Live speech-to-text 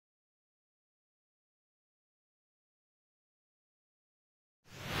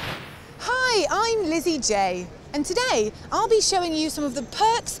I'm Lizzy Jay, and today I'll be showing you some of the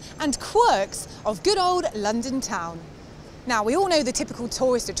perks and quirks of good old London town. Now, we all know the typical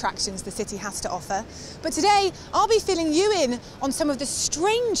tourist attractions the city has to offer, but today I'll be filling you in on some of the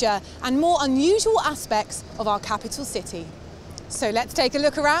stranger and more unusual aspects of our capital city. So let's take a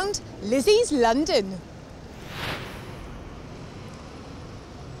look around Lizzy's London.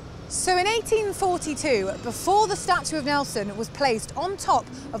 So in 1842, before the statue of Nelson was placed on top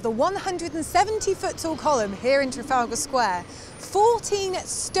of the 170-foot tall column here in Trafalgar Square, 14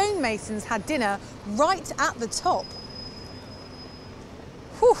 stonemasons had dinner right at the top.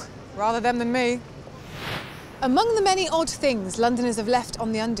 Whew, rather them than me. Among the many odd things Londoners have left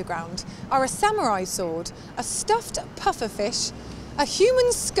on the underground are a samurai sword, a stuffed pufferfish, a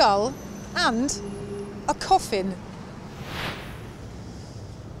human skull and a coffin.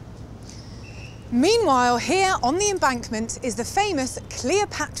 Meanwhile, here on the embankment is the famous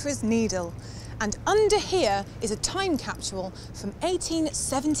Cleopatra's Needle, and under here is a time capsule from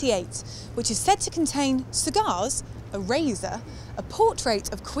 1878, which is said to contain cigars, a razor, a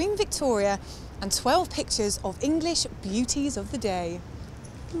portrait of Queen Victoria, and 12 pictures of English beauties of the day.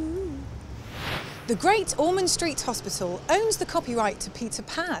 Ooh. The Great Ormond Street Hospital owns the copyright to Peter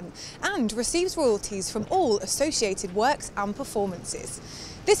Pan and receives royalties from all associated works and performances.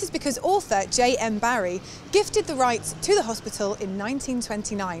 This is because author J.M. Barrie gifted the rights to the hospital in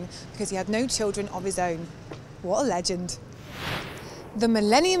 1929 because he had no children of his own. What a legend. The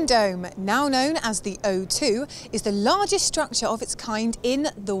Millennium Dome, now known as the O2, is the largest structure of its kind in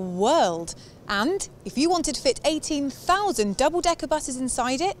the world. And if you wanted to fit 18,000 double-decker buses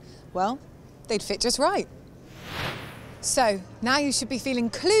inside it, well, they'd fit just right. So now you should be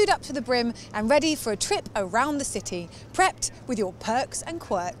feeling clued up to the brim and ready for a trip around the city, prepped with your perks and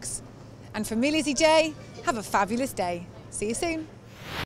quirks. And from me, Lizzy Jay, have a fabulous day. See you soon.